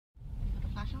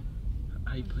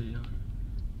How you put it on?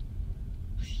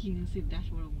 You can see the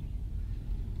dashboard on me.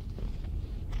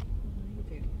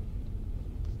 Okay.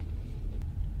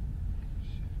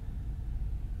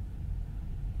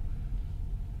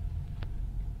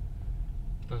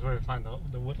 That's where we find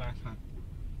the wood last time.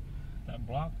 That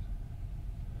block.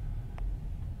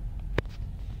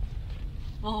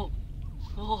 Oh.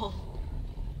 Oh.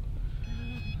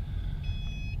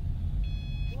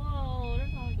 Whoa,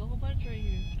 there's like a whole bunch right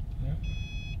here. Yeah.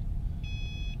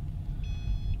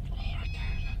 Oh, right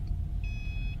there.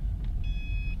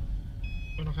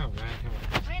 We don't have that,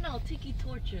 have we? I know, tiki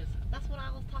torches. That's what I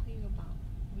was talking about.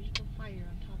 We just put fire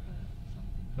on top of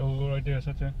something. No, we'll go right there,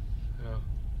 such a. Yeah.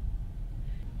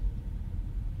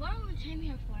 What are we came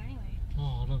here for anyway?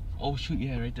 Oh, look. Oh shoot,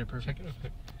 yeah, right there, perfect. Check it real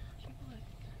quick.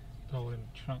 Throw it in the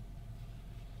trunk.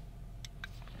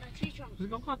 The tree trunk. Just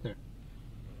go out there.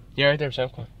 Yeah, right there, Sam.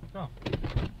 Come on.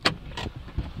 Go.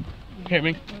 Here,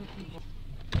 me.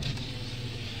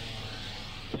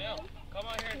 Yeah, Come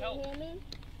on here and help. You hear me?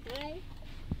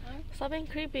 Hi. Stop being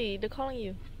creepy. They're calling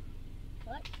you.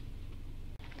 What?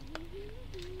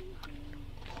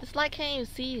 It's like can't even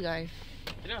see you guys.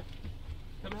 Yeah.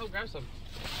 Come help grab some.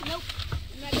 Nope.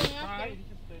 I'm not going out Alright.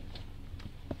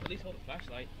 At least hold a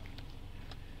flashlight.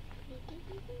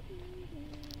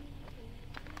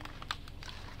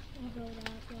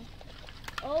 there.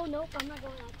 Oh, nope. I'm not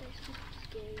going out there. It's too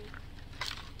scary.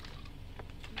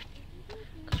 Look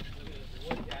at this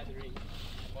wood gathering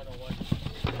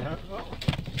 101. Oh.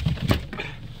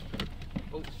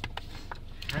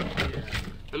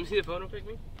 Let me see the photo pic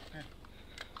me.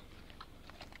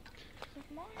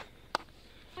 More?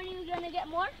 Are you gonna get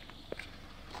more?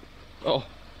 Oh.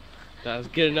 That's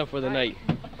good enough for the night.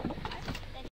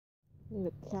 Need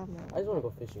a camera. I just want to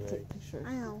go fishing, right? Take pictures.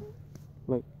 I know.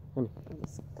 Look, honey.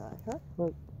 This guy, huh?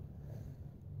 Look.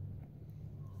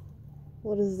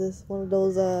 What is this? One of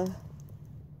those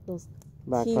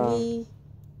Background.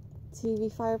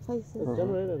 TV fireplaces. It's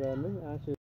generated there. Let me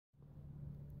actually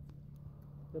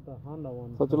get the Honda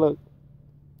one. So to look.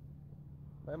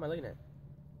 What am I looking at?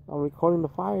 I'm recording the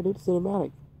fire, dude.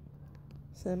 Cinematic.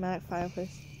 Cinematic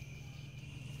fireplace.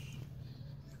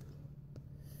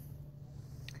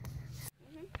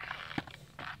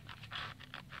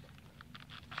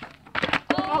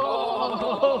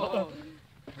 Oh,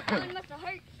 it must have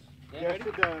hurt. Yeah, ready?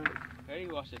 It does. Ready?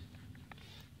 Watch this.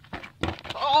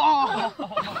 Oh!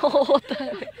 What the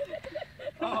heck?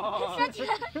 It's such a...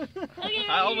 Okay,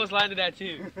 I almost landed that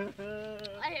too. Right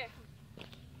here.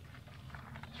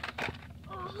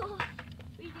 Oh,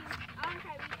 redo. I want to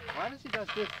try redo. Why does he does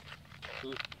this? Who?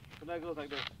 And that goes like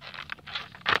this.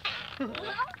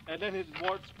 And then his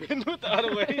board spins with the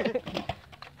other way.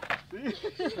 See?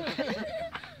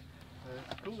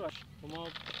 Cool. Come on,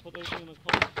 put everything in the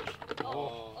car.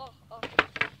 Oh.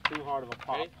 Too hard of a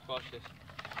pop. Ready? Watch this.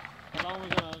 How long are we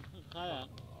gonna kayak?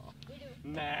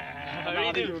 Nah.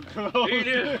 Redo. Redo.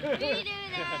 Redo. Redo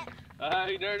that.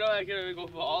 You never know. I can go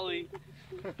for Ollie.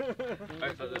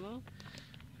 Alright, so this.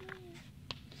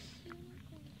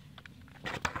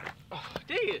 Oh,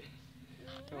 dang it.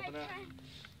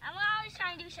 I'm always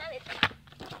trying to do something.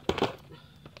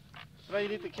 Now you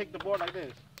need to kick the board like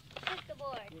this. Kick the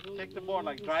board. Kick the board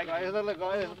like drag. Like, look, look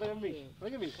at me.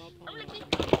 Look at me. I'm gonna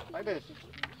kick Like this.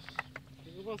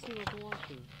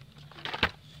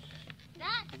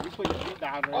 that. You put your feet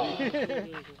down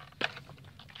already.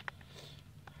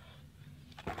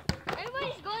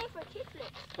 Everybody's going for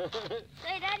kickflips.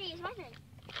 Say, Daddy, it's my turn.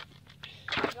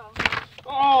 Go.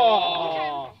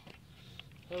 Oh.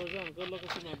 Hey, John, good looking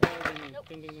to my bag. Nope.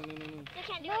 Ding, ding, ding, ding, ding. They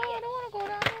can't do No, it I yet. don't want to go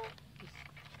down there.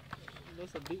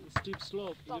 That's a deep, steep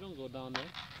slope. You don't go down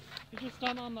there. You just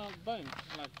stand on the bank,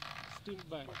 like steep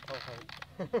bank.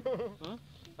 Huh?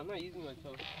 I'm not using my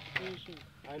toes.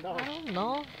 I know. I don't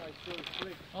know.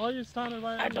 Oh, you standing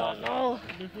right I don't know.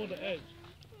 before the edge.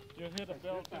 You hit a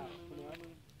belt out.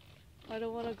 I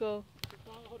don't want to go.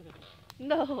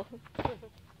 No.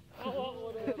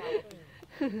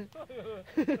 I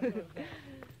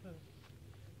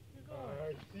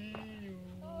see you.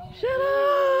 Shut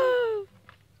up!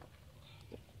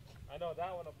 I know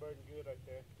that one will burn good right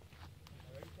there.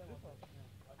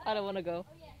 I don't want to go.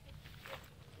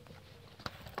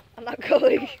 I'm not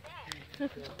going.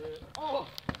 Oh!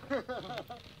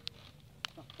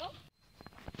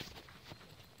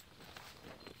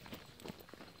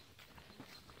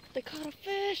 They caught a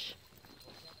fish.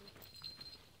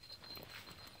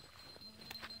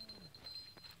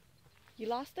 You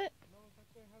lost it?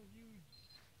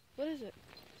 What is it?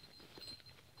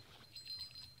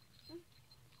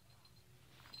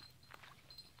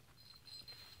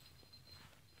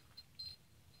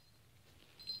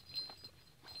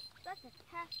 That's it.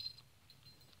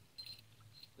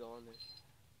 go on there.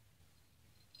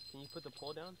 Can you put the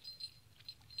pole down?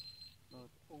 No,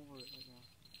 it's over it right now.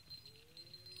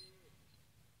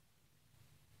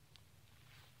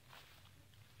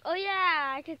 Oh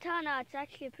yeah, I can tell now. It's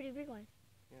actually a pretty big one.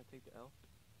 Yeah, take the L.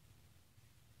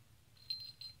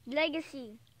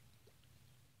 Legacy.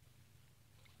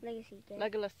 Legacy. Okay.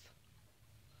 Legolas.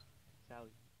 Sally.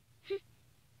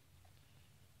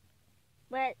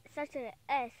 But it starts with an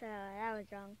S, so that was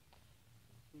wrong.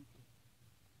 Feature.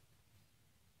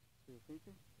 See the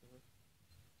feature?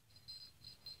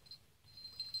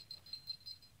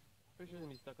 Pretty sure he's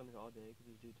gonna be stuck on there all day because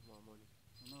he's due tomorrow morning.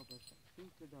 I know, but it's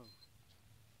feature though.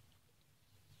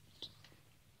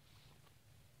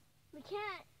 We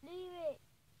can't leave it.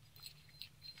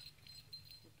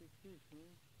 What big fish,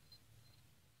 man?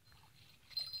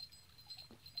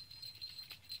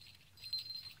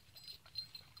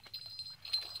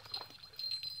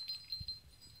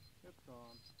 It's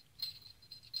on.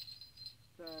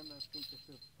 Then I think it's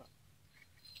still stuck.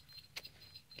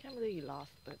 Can't believe you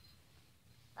lost it.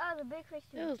 Oh, the big fish.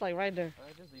 It was like right there.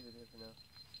 Alright, just leave it here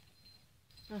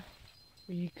for now.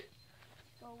 Weak.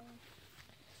 Go.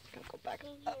 Gotta go back. Can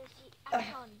you see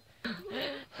action?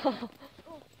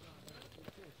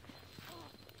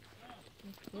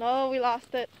 No, we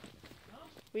lost it.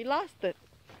 We lost it.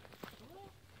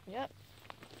 Yep.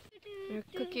 Your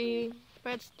cookie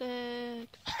breadstick.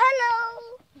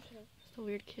 Hello. Okay. It's a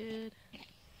weird kid.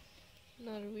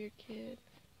 Not a weird kid.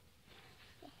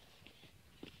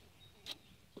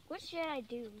 What should I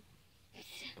do?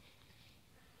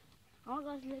 I'll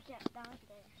go look at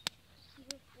downstairs.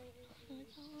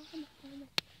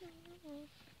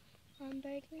 I'm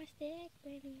breaking my stick,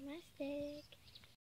 breaking my stick.